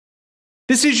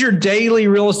This is your daily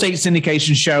real estate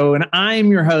syndication show, and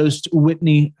I'm your host,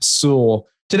 Whitney Sewell.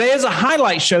 Today is a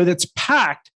highlight show that's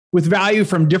packed with value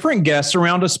from different guests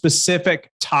around a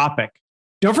specific topic.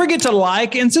 Don't forget to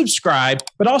like and subscribe,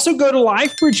 but also go to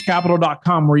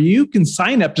lifebridgecapital.com where you can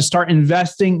sign up to start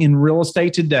investing in real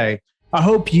estate today. I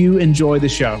hope you enjoy the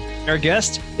show. Our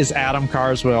guest is Adam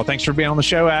Carswell. Thanks for being on the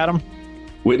show, Adam.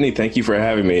 Whitney, thank you for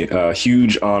having me. A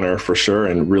huge honor for sure,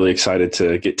 and really excited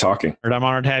to get talking. I'm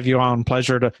honored to have you on.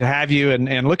 Pleasure to have you,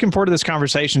 and looking forward to this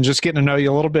conversation. Just getting to know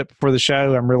you a little bit before the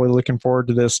show. I'm really looking forward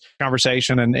to this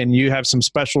conversation, and you have some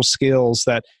special skills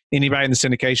that anybody in the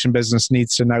syndication business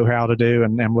needs to know how to do,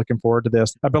 and I'm looking forward to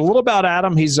this. But a little about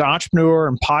Adam. He's an entrepreneur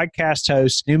and podcast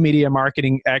host, new media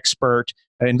marketing expert,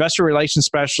 investor relations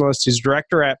specialist. He's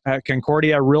director at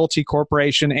Concordia Realty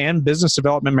Corporation and business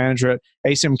development manager at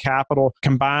ASIM Capital.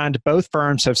 Combined, both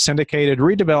firms have syndicated,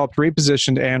 redeveloped,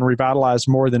 repositioned, and revitalized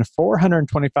more than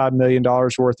 $425 million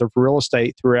worth of real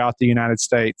estate throughout the United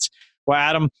States. Well,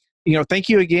 Adam, thank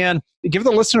you again. Give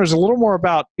the listeners a little more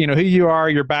about, who you are,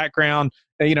 your background,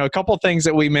 a couple of things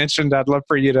that we mentioned. I'd love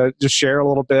for you to just share a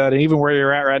little bit, and even where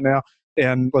you're at right now,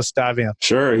 and let's dive in.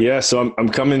 Sure. Yeah. So I'm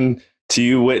coming to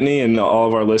you, Whitney, and all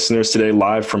of our listeners today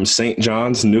live from St.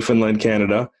 John's, Newfoundland,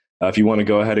 Canada. If you want to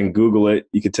go ahead and Google it,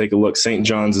 you could take a look. St.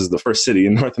 John's is the first city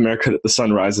in North America that the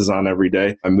sun rises on every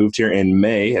day. I moved here in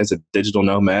May as a digital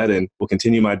nomad, and will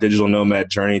continue my digital nomad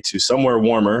journey to somewhere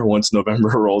warmer once November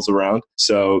rolls around.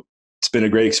 So it's been a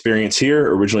great experience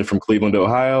here. Originally from Cleveland,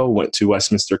 Ohio, went to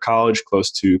Westminster College,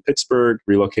 close to Pittsburgh,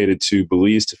 relocated to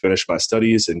Belize to finish my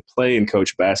studies and play and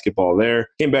coach basketball there.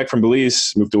 Came back from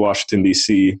Belize, moved to Washington,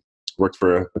 D.C., worked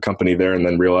for a company there, and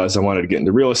then realized I wanted to get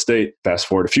into real estate. Fast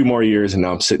forward a few more years, and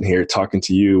now I'm sitting here talking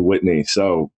to you, Whitney.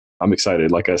 So I'm excited.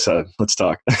 Like I said, let's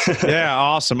talk. Yeah,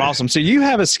 awesome. So you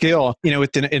have a skill,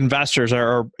 with the investors,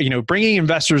 or bringing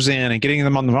investors in and getting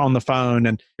them on the phone.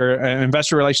 And you're an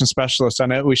investor relations specialist. I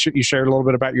know you shared a little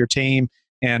bit about your team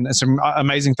and some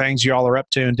amazing things you all are up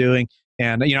to and doing.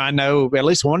 And, I know at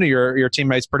least one of your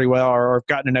teammates pretty well, or I've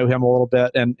gotten to know him a little bit.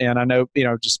 And I know,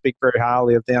 just speak very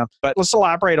highly of them. But let's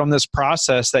elaborate on this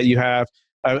process that you have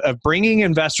of bringing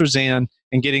investors in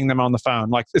and getting them on the phone.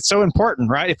 Like, it's so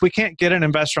important, right? If we can't get an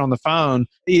investor on the phone,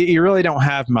 you really don't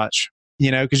have much,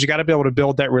 because you got to be able to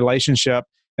build that relationship.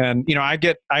 And,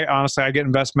 I honestly get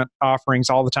investment offerings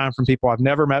all the time from people I've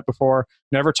never met before,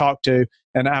 never talked to.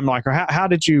 And I'm like, how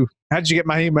did you get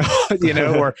my email?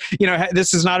 Or,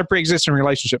 this is not a pre-existing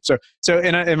relationship. So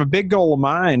a big goal of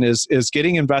mine is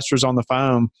getting investors on the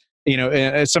phone,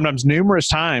 and sometimes numerous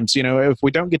times, if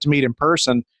we don't get to meet in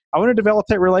person, I want to develop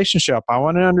that relationship. I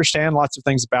want to understand lots of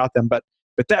things about them, but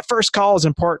that first call is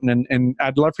important, and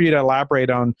I'd love for you to elaborate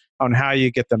on how you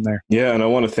get them there. Yeah, and I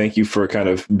want to thank you for kind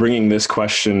of bringing this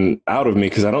question out of me,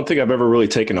 because I don't think I've ever really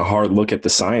taken a hard look at the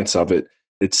science of it.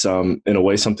 It's in a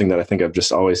way something that I think I've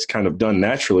just always kind of done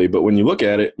naturally. But when you look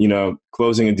at it,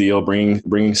 closing a deal,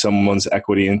 bringing someone's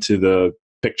equity into the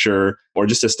picture, or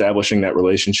just establishing that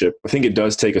relationship, I think it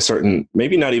does take a certain,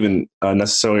 maybe not even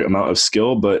necessarily amount of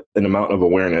skill, but an amount of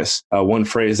awareness. One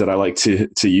phrase that I like to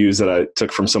use that I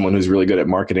took from someone who's really good at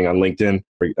marketing on LinkedIn,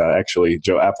 actually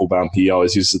Joe Applebaum, he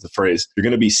always uses the phrase, you're going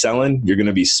to be selling, you're going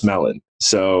to be smelling.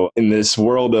 So in this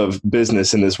world of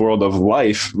business, in this world of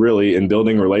life, really, in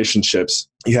building relationships,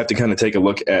 you have to kind of take a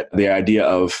look at the idea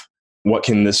of what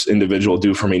can this individual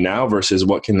do for me now versus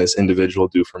what can this individual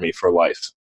do for me for life.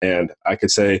 And I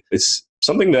could say it's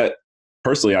something that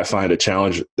personally I find a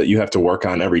challenge that you have to work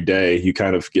on every day. You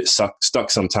kind of get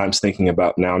stuck sometimes thinking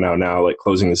about now, like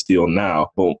closing this deal now.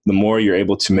 Well, the more you're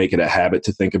able to make it a habit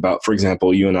to think about, for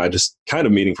example, you and I just kind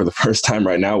of meeting for the first time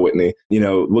right now, Whitney,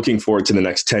 looking forward to the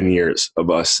next 10 years of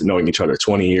us knowing each other,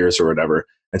 20 years or whatever,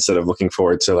 instead of looking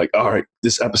forward to like, all right,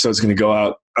 this episode's going to go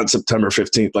out on September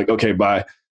 15th. Like, okay, bye.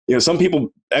 Some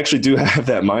people actually do have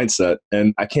that mindset,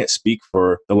 and I can't speak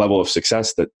for the level of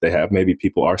success that they have. Maybe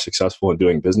people are successful in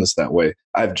doing business that way.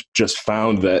 I've just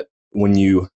found that when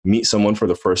you meet someone for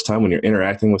the first time, when you're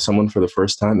interacting with someone for the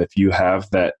first time, if you have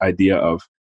that idea of,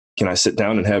 can I sit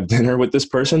down and have dinner with this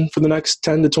person for the next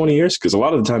 10 to 20 years? Because a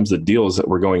lot of the times the deals that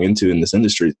we're going into in this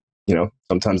industry,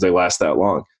 sometimes they last that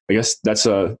long. I guess that's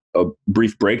a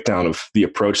brief breakdown of the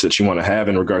approach that you want to have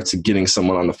in regards to getting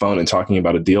someone on the phone and talking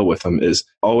about a deal with them. Is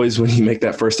always, when you make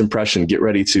that first impression, get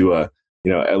ready to,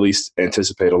 at least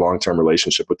anticipate a long-term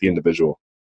relationship with the individual.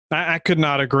 I could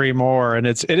not agree more. And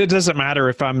it doesn't matter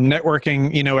if I'm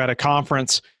networking, at a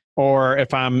conference, or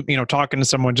if I'm, talking to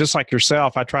someone just like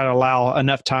yourself. I try to allow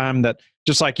enough time that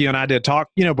just like you and I did talk,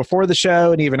 before the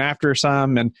show and even after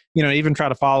some, and, even try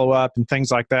to follow up and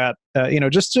things like that,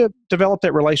 just to develop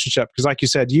that relationship. Because like you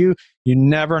said, you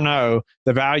never know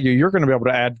the value you're going to be able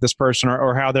to add to this person,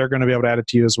 or how they're going to be able to add it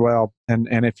to you as well. And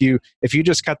if you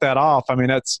just cut that off, I mean,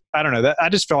 I don't know, that I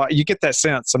just feel like you get that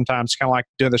sense sometimes, kind of like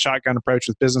doing the shotgun approach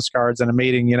with business cards in a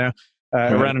meeting,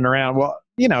 running around. Well,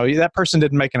 that person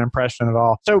didn't make an impression at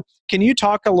all. So can you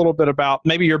talk a little bit about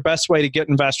maybe your best way to get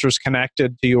investors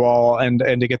connected to you all and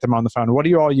to get them on the phone? What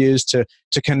do you all use to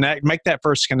connect, make that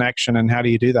first connection, and how do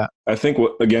you do that? I think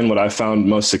what I found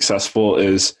most successful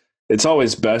is it's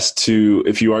always best to,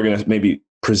 if you are going to maybe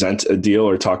present a deal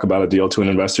or talk about a deal to an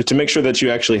investor, to make sure that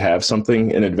you actually have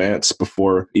something in advance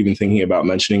before even thinking about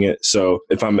mentioning it. So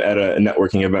if I'm at a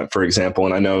networking event, for example,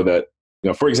 and I know that,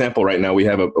 for example, right now we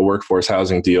have a workforce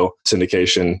housing deal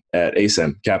syndication at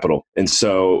ASIM Capital. And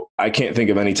so I can't think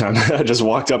of any time that I just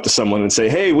walked up to someone and say,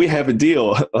 hey, we have a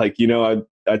deal.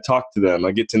 I talk to them.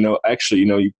 I get to know, actually,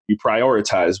 you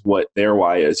prioritize what their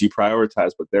why is. You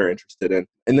prioritize what they're interested in.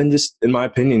 And then just, in my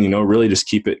opinion, really just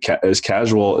keep it as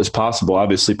casual as possible,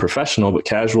 obviously professional, but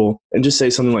casual. And just say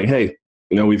something like, hey,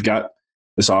 we've got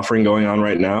this offering going on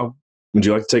right now. Would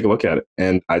you like to take a look at it?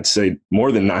 And I'd say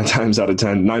more than 9 times out of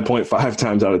 10, 9.5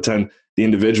 times out of 10, the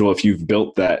individual, if you've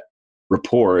built that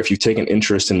rapport, if you've taken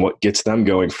interest in what gets them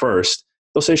going first,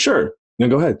 they'll say, sure,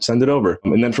 go ahead, send it over.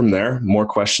 And then from there, more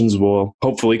questions will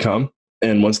hopefully come.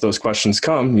 And once those questions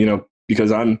come,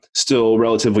 because I'm still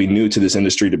relatively new to this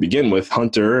industry to begin with,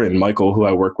 Hunter and Michael, who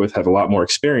I work with, have a lot more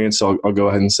experience. So I'll go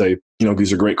ahead and say,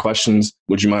 these are great questions.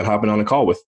 Would you mind hopping on a call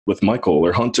with Michael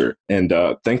or Hunter? And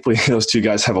thankfully, those two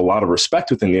guys have a lot of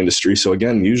respect within the industry. So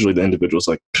again, usually the individual's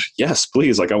like, yes,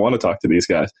 please. I want to talk to these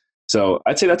guys. So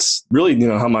I'd say that's really,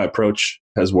 how my approach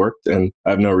has worked. And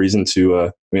I have no reason to,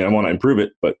 I want to improve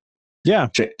it, but yeah,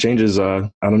 changes. I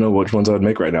don't know which ones I would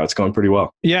make right now. It's going pretty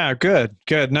well. Yeah, good.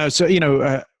 No, so,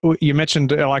 you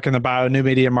mentioned like in the bio, new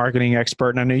media marketing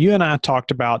expert. And I know you and I talked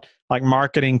about like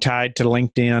marketing tied to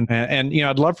LinkedIn. And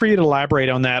I'd love for you to elaborate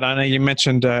on that. I know you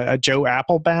mentioned Joe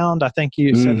Applebound. I think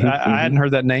you said, I hadn't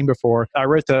heard that name before. I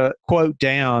wrote the quote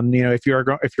down, if you're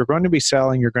going to be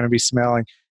selling, you're going to be smelling.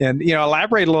 And,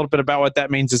 elaborate a little bit about what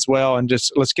that means as well. And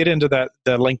just let's get into the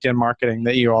LinkedIn marketing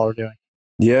that you all are doing.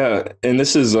 Yeah. And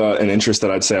this is an interest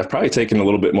that I'd say I've probably taken a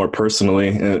little bit more personally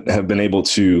and have been able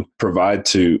to provide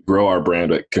to grow our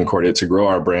brand at Concordia, to grow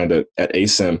our brand at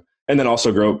ASIM, and then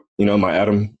also grow, my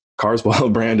Adam Carswell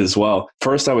brand as well.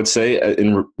 First, I would say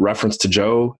in reference to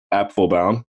Joe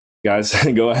Applebound, guys,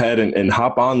 go ahead and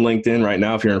hop on LinkedIn right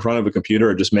now. If you're in front of a computer,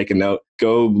 or just make a note,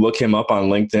 go look him up on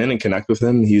LinkedIn and connect with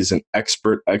him. He's an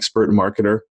expert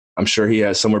marketer. I'm sure he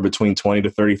has somewhere between 20 to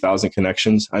 30,000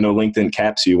 connections. I know LinkedIn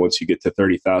caps you once you get to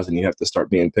 30,000. You have to start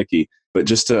being picky, but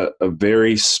just a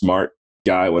very smart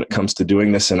guy when it comes to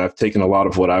doing this. And I've taken a lot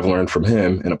of what I've learned from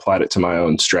him and applied it to my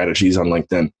own strategies on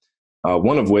LinkedIn.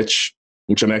 One of which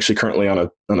I'm actually currently on a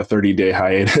 30-day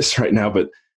hiatus right now, but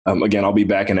again, I'll be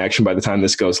back in action by the time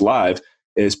this goes live,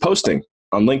 is posting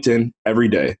on LinkedIn every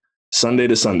day, Sunday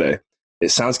to Sunday. It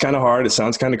sounds kind of hard. It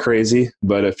sounds kind of crazy,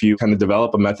 but if you kind of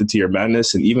develop a method to your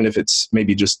madness, and even if it's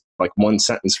maybe just like one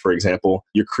sentence, for example,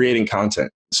 you're creating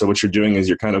content. So what you're doing is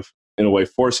you're kind of, in a way,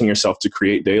 forcing yourself to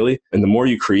create daily. And the more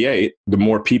you create, the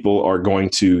more people are going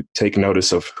to take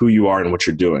notice of who you are and what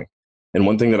you're doing. And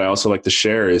one thing that I also like to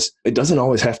share is it doesn't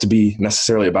always have to be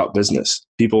necessarily about business.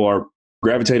 People are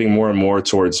gravitating more and more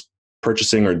towards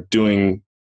purchasing or doing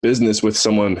business with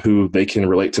someone who they can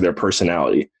relate to their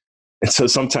personality. And so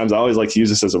sometimes I always like to use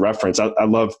this as a reference. I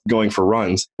love going for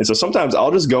runs. And so sometimes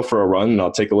I'll just go for a run and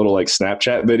I'll take a little like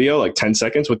Snapchat video, like 10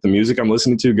 seconds with the music I'm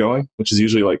listening to going, which is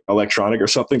usually like electronic or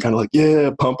something, kind of like, yeah,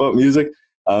 pump up music.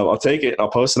 I'll take it and I'll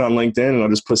post it on LinkedIn, and I'll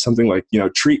just put something like,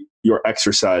 treat your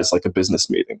exercise like a business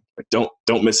meeting. Like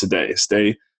don't miss a day.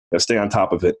 Stay on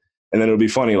top of it. And then it'll be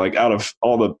funny, like out of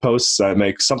all the posts I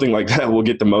make, something like that will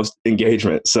get the most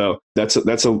engagement. So that's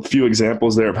a few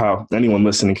examples there of how anyone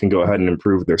listening can go ahead and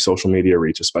improve their social media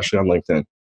reach, especially on LinkedIn.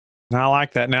 I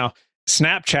like that. Now,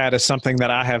 Snapchat is something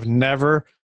that I've never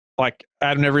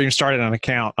even started an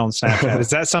account on Snapchat. Is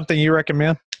that something you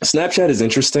recommend? Snapchat is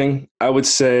interesting. I would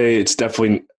say it's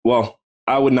definitely,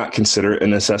 I would not consider it a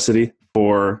necessity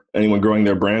for anyone growing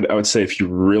their brand. I would say if you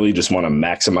really just want to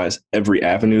maximize every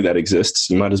avenue that exists,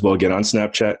 you might as well get on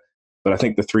Snapchat. But I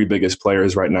think the 3 biggest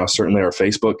players right now certainly are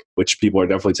Facebook, which people are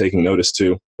definitely taking notice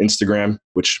to. Instagram,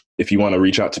 which if you want to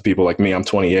reach out to people like me, I'm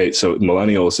 28. So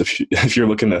millennials, if you're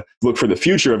looking to look for the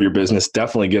future of your business,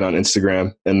 definitely get on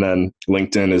Instagram. And then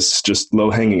LinkedIn is just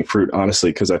low hanging fruit,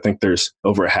 honestly, because I think there's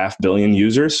over 500 million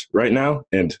users right now.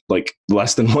 And like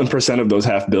less than 1% of those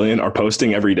 500 million are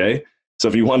posting every day. So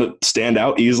if you want to stand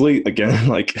out easily, again,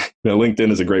 like,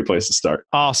 LinkedIn is a great place to start.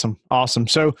 Awesome.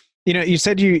 So, you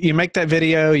said you make that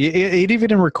video, it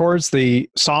even records the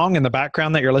song in the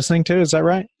background that you're listening to. Is that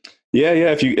right? Yeah.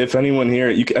 If anyone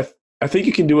here, I think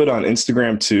you can do it on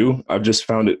Instagram too. I've just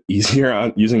found it easier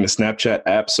on using the Snapchat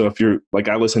app. So if you're like,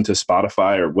 I listen to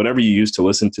Spotify or whatever you use to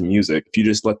listen to music, if you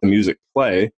just let the music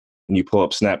play and you pull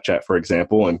up Snapchat, for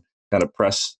example, and kind of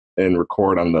press and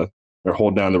record or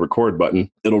hold down the record button,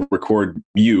 it'll record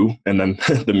you and then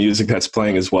the music that's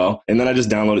playing as well. And then I just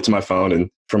download it to my phone, and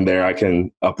from there I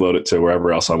can upload it to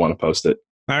wherever else I want to post it.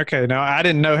 Okay. No, I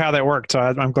didn't know how that worked. So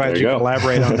I'm glad you could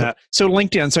elaborate on that. So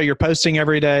LinkedIn, so you're posting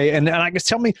every day. And I guess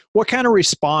tell me, what kind of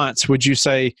response would you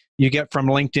say you get from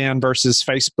LinkedIn versus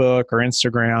Facebook or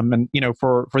Instagram and,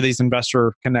 for these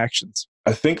investor connections?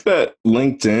 I think that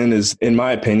LinkedIn is, in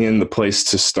my opinion, the place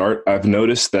to start. I've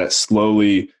noticed that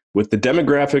slowly with the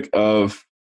demographic of,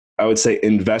 I would say,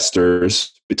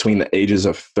 investors between the ages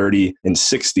of 30 and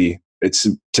 60,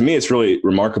 to me, it's really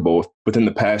remarkable. Within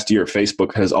the past year,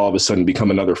 Facebook has all of a sudden become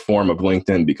another form of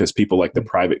LinkedIn because people like the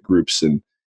private groups and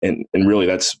really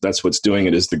that's what's doing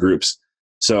it, is the groups.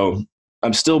 So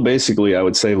I'm still basically, I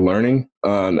would say, learning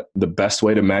on the best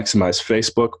way to maximize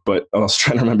Facebook, but I was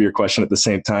trying to remember your question at the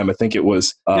same time. I think it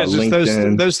was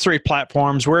LinkedIn. Those three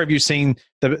platforms. Where have you seen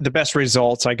the best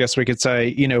results, I guess we could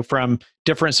say, from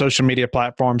different social media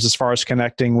platforms as far as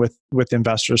connecting with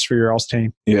investors for your all's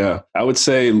team? Yeah, I would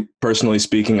say, personally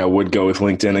speaking, I would go with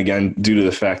LinkedIn again, due to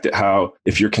the fact that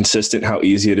if you're consistent, how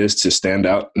easy it is to stand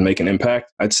out and make an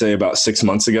impact. I'd say about 6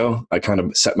 months ago, I kind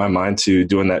of set my mind to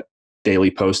doing that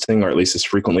daily posting, or at least as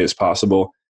frequently as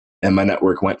possible. And my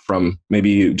network went from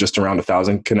maybe just around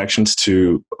 1,000 connections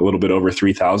to a little bit over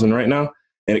 3,000 right now.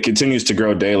 And it continues to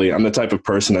grow daily. I'm the type of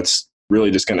person that's really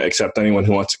just going to accept anyone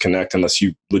who wants to connect unless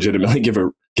you legitimately give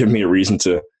me a reason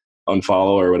to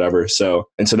unfollow or whatever. So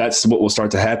that's what will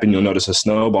start to happen. You'll notice a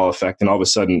snowball effect, and all of a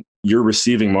sudden you're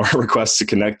receiving more requests to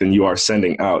connect than you are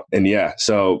sending out. And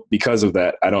so because of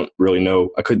that, I don't really know.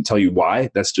 I couldn't tell you why.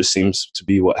 That just seems to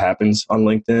be what happens on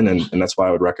LinkedIn. And that's why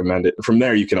I would recommend it. From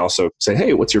there, you can also say,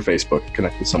 hey, what's your Facebook?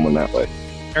 Connect with someone that way.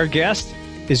 Our guest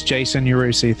is Jason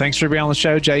Yarusi. Thanks for being on the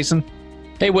show, Jason.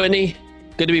 Hey, Whitney.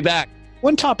 Good to be back.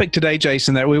 One topic today,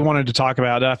 Jason, that we wanted to talk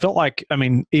about, I felt like,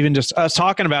 even just us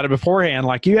talking about it beforehand,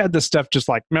 like you had this stuff just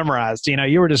like memorized,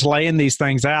 you were just laying these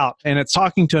things out, and it's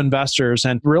talking to investors,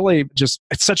 and really just,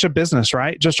 it's such a business,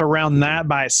 right? Just around that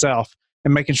by itself,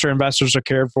 and making sure investors are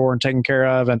cared for and taken care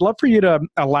of. And I'd love for you to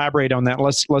elaborate on that.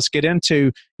 Let's get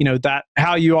into, that,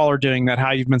 how you all are doing that,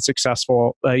 how you've been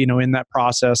successful, in that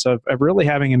process of really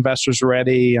having investors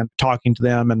ready and talking to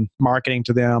them and marketing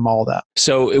to them, all that.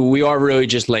 So we are really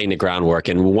just laying the groundwork.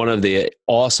 And one of the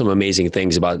awesome, amazing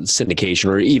things about syndication,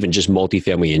 or even just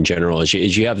multifamily in general, is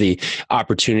you have the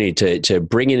opportunity to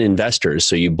bring in investors,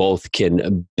 so you both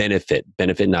can benefit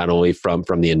not only from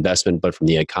the investment, but from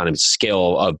the economies of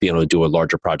scale of being able to do a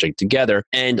larger project together,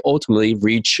 and ultimately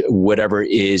reach whatever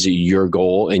is your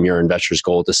goal and your investor's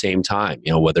goal at the same time,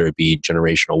 whether it be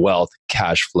generational wealth,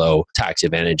 cash flow, tax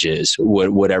advantages,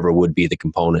 whatever would be the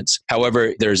components.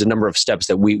 However, there's a number of steps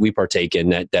that we partake in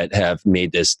that have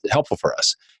made this helpful for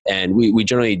us. And we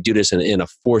generally do this in a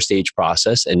 4-stage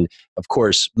process. And of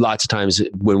course, lots of times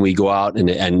when we go out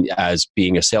and as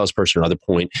being a salesperson or other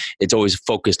point, it's always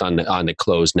focused on the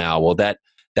close now. Well, that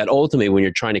ultimately, when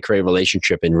you're trying to create a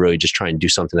relationship and really just trying to do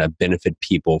something that benefit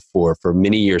people for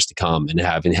many years to come, and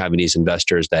having these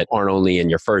investors that aren't only in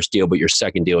your first deal, but your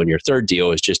second deal and your third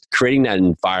deal, is just creating that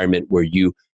environment where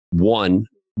one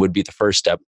would be the first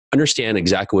step, understand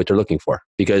exactly what they're looking for,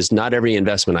 because not every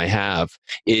investment I have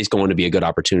is going to be a good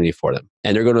opportunity for them.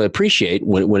 And they're going to appreciate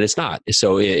when it's not.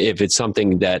 So if it's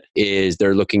something that is,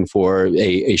 they're looking for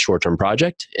a short-term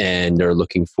project and they're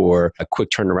looking for a quick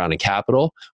turnaround in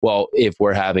capital, well, if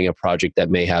we're having a project that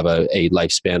may have a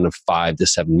lifespan of 5 to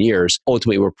 7 years,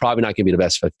 ultimately, we're probably not going to be the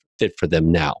best fit for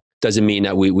them now. Doesn't mean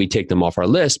that we take them off our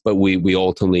list, but we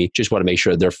ultimately just want to make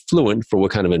sure they're fluent for what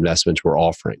kind of investments we're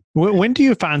offering. When do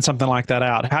you find something like that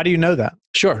out? How do you know that?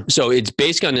 Sure. So it's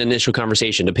based on the initial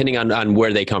conversation, depending on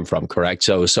where they come from, correct?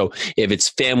 So if it's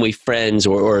family, friends,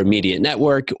 or immediate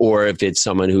network, or if it's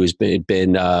someone who's been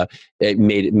made a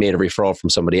referral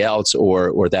from somebody else,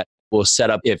 or that We'll set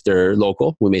up, if they're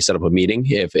local, we may set up a meeting.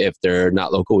 If they're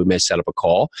not local, we may set up a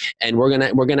call. And we're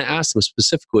gonna ask them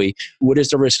specifically, what is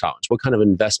the risk tolerance? What kind of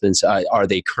investments are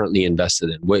they currently invested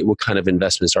in? What kind of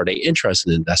investments are they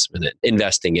interested in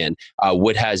investing in?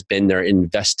 What has been their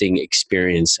investing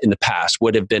experience in the past?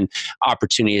 What have been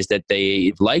opportunities that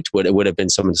they liked? What would have been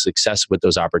some of the success with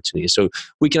those opportunities? So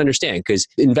we can understand, because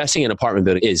investing in apartment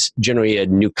building is generally a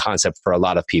new concept for a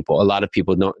lot of people. A lot of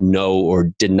people don't know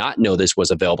or did not know this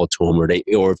was available to them,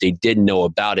 or if they did know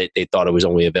about it, they thought it was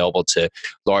only available to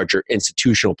larger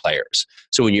institutional players.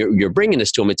 So when you're bringing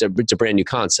this to them, it's a brand new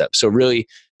concept. So really,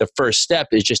 the first step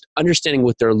is just understanding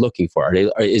what they're looking for.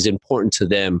 Is important to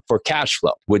them for cash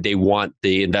flow? Would they want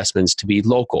the investments to be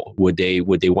local? Would they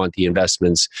want the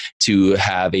investments to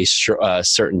have a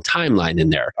certain timeline in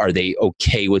there? Are they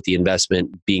okay with the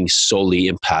investment being solely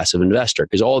in passive investor?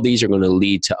 Because all of these are going to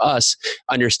lead to us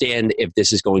understand if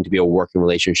this is going to be a working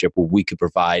relationship where we could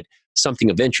provide something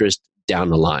of interest down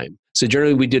the line. So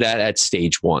generally we do that at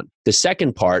stage one. The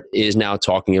second part is now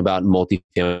talking about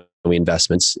multifamily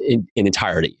investments in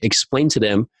entirety. Explain to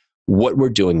them what we're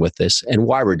doing with this and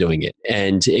why we're doing it.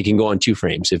 And it can go on two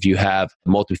frames. If you have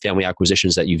multifamily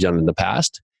acquisitions that you've done in the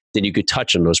past, then you could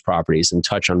touch on those properties and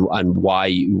touch on why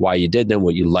you did them,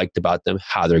 what you liked about them,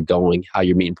 how they're going, how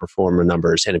you're meeting performer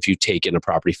numbers, and if you take in a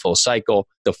property full cycle,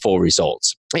 the full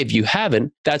results. If you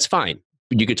haven't, that's fine.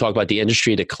 You could talk about the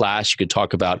industry, the class. You could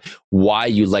talk about why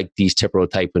you like these typical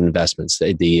type of investments.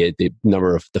 The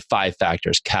number of the 5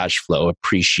 factors: cash flow,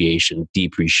 appreciation,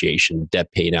 depreciation,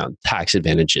 debt pay down, tax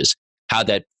advantages. How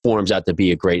that forms out to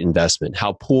be a great investment.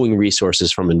 How pooling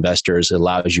resources from investors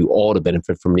allows you all to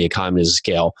benefit from the economies of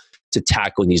scale to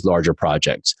tackle these larger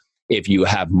projects. If you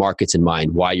have markets in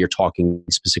mind, why you're talking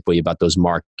specifically about those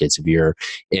markets. If you're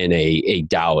in a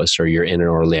Dallas, or you're in an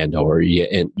Orlando, or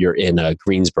you're in a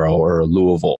Greensboro or a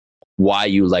Louisville, why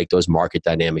you like those market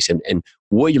dynamics, and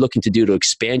what you're looking to do to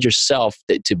expand yourself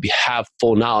have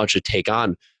full knowledge to take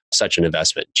on such an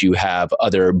investment. Do you have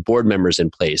other board members in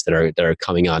place that are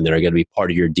coming on that are going to be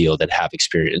part of your deal that have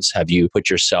experience? Have you put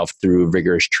yourself through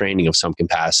rigorous training of some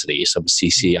capacity, some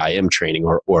CCIM training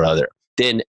or other?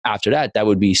 Then after that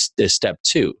would be the step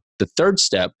 2. The third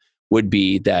step would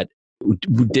be that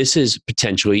this is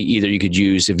potentially either you could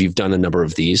use, if you've done a number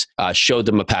of these, show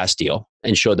them a past deal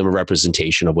and show them a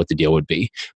representation of what the deal would be.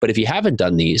 But if you haven't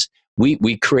done these,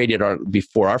 we created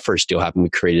before our first deal happened, we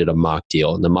created a mock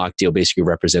deal. And the mock deal basically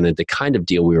represented the kind of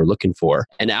deal we were looking for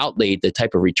and outlaid the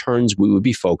type of returns we would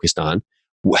be focused on,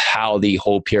 how the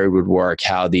whole period would work,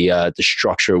 how the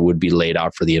structure would be laid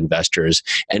out for the investors.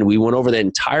 And we went over the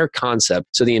entire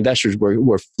concept so the investors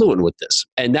were fluent with this.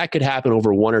 And that could happen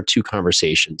over 1 or 2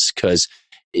 conversations, because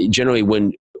generally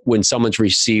when someone's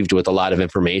received with a lot of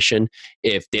information,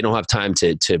 if they don't have time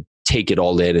to take it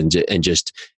all in and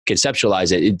just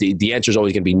conceptualize it, the answer is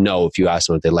always going to be no if you ask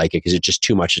them if they like it, because it's just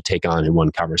too much to take on in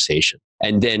one conversation.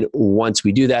 And then once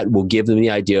we do that, we'll give them the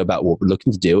idea about what we're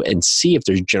looking to do and see if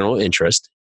there's general interest,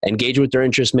 engage what their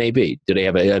interest may be. Do they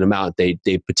have an amount they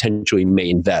potentially may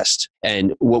invest?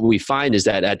 And what we find is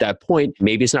that at that point,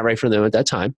 maybe it's not right for them at that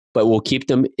time, but we'll keep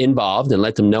them involved and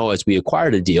let them know as we acquire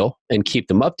the deal and keep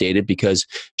them updated, because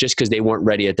just because they weren't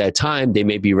ready at that time, they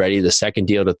may be ready the second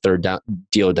deal, the third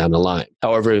deal down the line.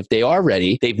 However, if they are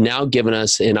ready, they've now given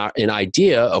us an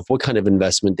idea of what kind of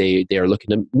investment they are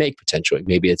looking to make potentially.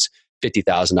 Maybe it's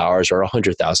 $50,000 or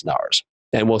 $100,000.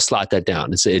 And we'll slot that down.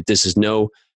 This is no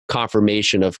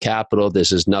confirmation of capital.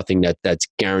 This is nothing that's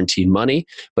guaranteed money,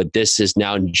 but this is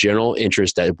now general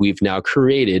interest that we've now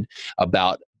created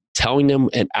about telling them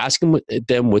and asking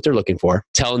them what they're looking for,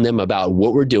 telling them about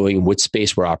what we're doing, what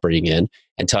space we're operating in,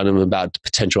 and telling them about the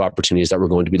potential opportunities that we're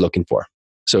going to be looking for.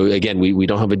 So again, we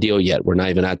don't have a deal yet. We're not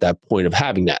even at that point of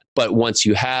having that. But once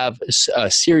you have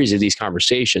a series of these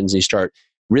conversations, you start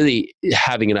really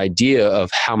having an idea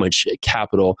of how much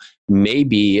capital may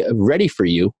be ready for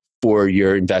you, for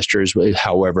your investors,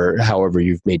 however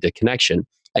you've made the connection,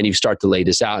 and you start to lay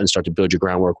this out and start to build your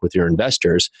groundwork with your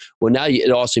investors. Well, now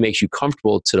it also makes you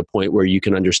comfortable to the point where you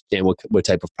can understand what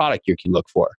type of product you can look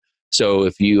for. So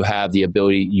if you have the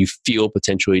ability, you feel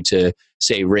potentially to,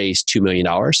 say, raise $2 million,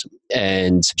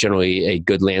 and generally a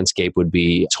good landscape would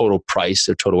be total price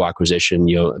or total acquisition,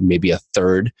 maybe a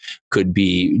third could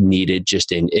be needed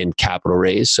just in capital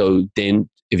raise. So then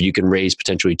if you can raise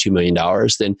potentially $2 million,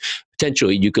 then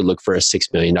potentially you could look for a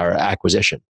 $6 million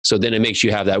acquisition. So then it makes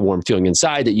you have that warm feeling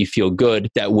inside that you feel good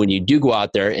that when you do go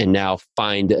out there and now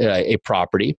find a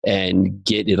property and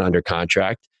get it under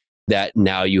contract, that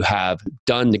now you have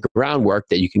done the groundwork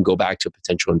that you can go back to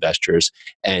potential investors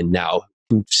and now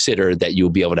consider that you'll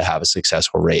be able to have a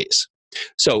successful raise.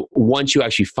 So once you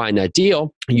actually find that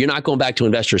deal, you're not going back to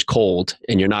investors cold,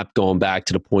 and you're not going back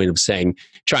to the point of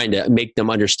trying to make them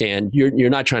understand. You're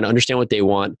not trying to understand what they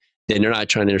want. Then they're not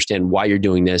trying to understand why you're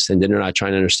doing this. And then they're not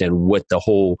trying to understand what the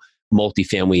whole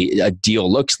multifamily deal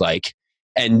looks like.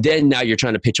 And then now you're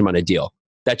trying to pitch them on a deal.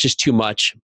 That's just too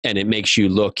much. And it makes you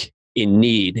look in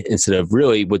need instead of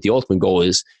really what the ultimate goal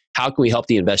is. How can we help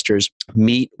the investors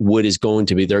meet what is going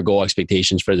to be their goal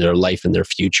expectations for their life and their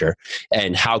future?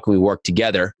 And how can we work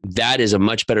together? That is a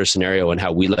much better scenario in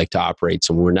how we like to operate.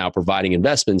 So when we're now providing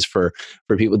investments for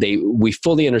people, we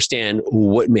fully understand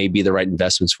what may be the right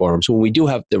investments for them. So when we do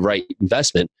have the right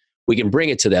investment, we can bring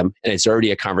it to them, and it's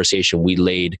already a conversation we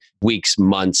laid weeks,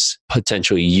 months,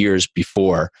 potentially years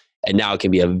before. And now it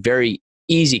can be a very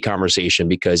easy conversation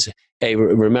because, hey,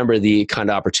 remember the kind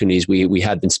of opportunities we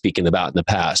had been speaking about in the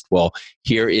past. Well,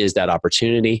 here is that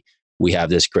opportunity. We have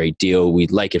this great deal.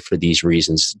 We'd like it for these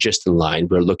reasons, just in line.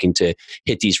 We're looking to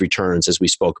hit these returns as we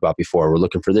spoke about before. We're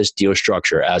looking for this deal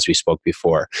structure as we spoke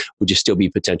before. Would you still be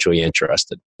potentially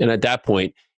interested? And at that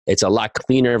point, it's a lot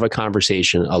cleaner of a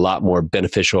conversation, a lot more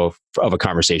beneficial of a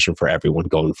conversation for everyone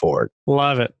going forward.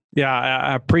 Love it. Yeah,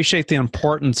 I appreciate the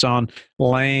importance on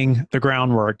laying the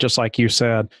groundwork, just like you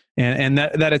said, and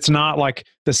that it's not like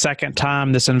the second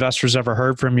time this investor's ever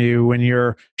heard from you when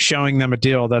you're showing them a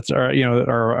deal that's,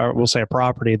 or we'll say a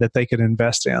property that they could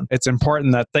invest in. It's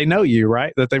important that they know you,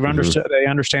 right? That they've understood, they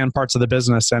understand parts of the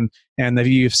business, and that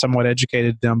you've somewhat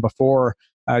educated them before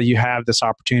you have this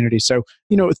opportunity. So,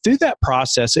 through that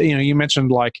process, you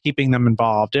mentioned like keeping them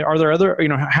involved. Are there other,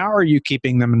 how are you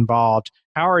keeping them involved?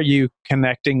 How are you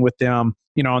connecting with them,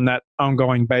 on that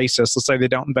ongoing basis? Let's say they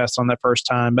don't invest on that first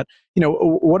time, but,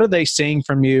 what are they seeing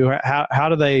from you? How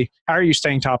are you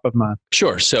staying top of mind?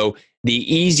 Sure. So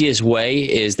the easiest way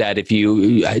is that if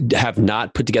you have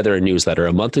not put together a newsletter,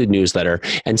 a monthly newsletter,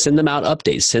 and send them out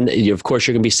updates. Of course,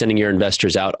 you're going to be sending your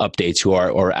investors out updates who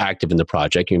are active in the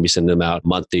project. You're going to be sending them out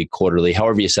monthly, quarterly,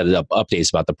 however you set it up, updates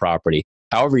about the property.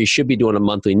 However, you should be doing a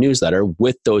monthly newsletter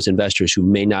with those investors who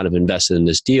may not have invested in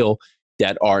this deal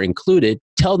that are included.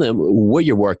 Tell them what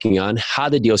you're working on, how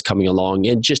the deal is coming along,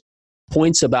 and just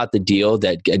points about the deal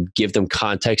that give them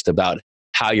context about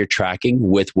how you're tracking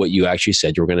with what you actually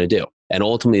said you were going to do. And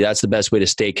ultimately, that's the best way to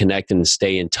stay connected and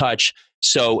stay in touch.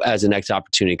 So as the next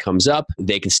opportunity comes up,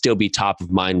 they can still be top of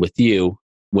mind with you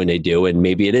when they do. And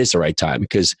maybe it is the right time,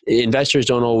 because investors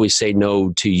don't always say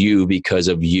no to you because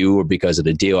of you or because of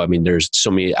the deal. I mean, there's so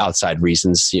many outside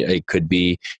reasons. It could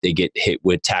be they get hit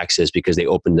with taxes because they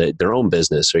opened their own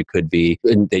business, or it could be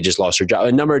they just lost their job.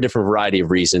 A number of different variety of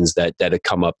reasons that have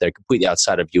come up that are completely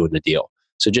outside of you and the deal.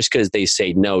 So just because they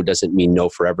say no doesn't mean no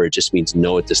forever. It just means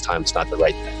no at this time. It's not the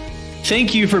right thing.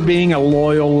 Thank you for being a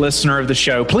loyal listener of the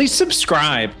show. Please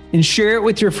subscribe and share it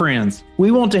with your friends.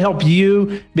 We want to help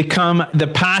you become the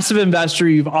passive investor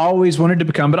you've always wanted to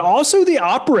become, but also the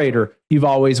operator you've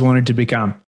always wanted to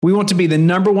become. We want to be the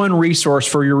number one resource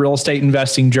for your real estate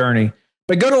investing journey.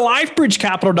 But go to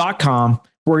lifebridgecapital.com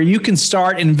where you can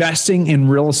start investing in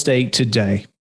real estate today.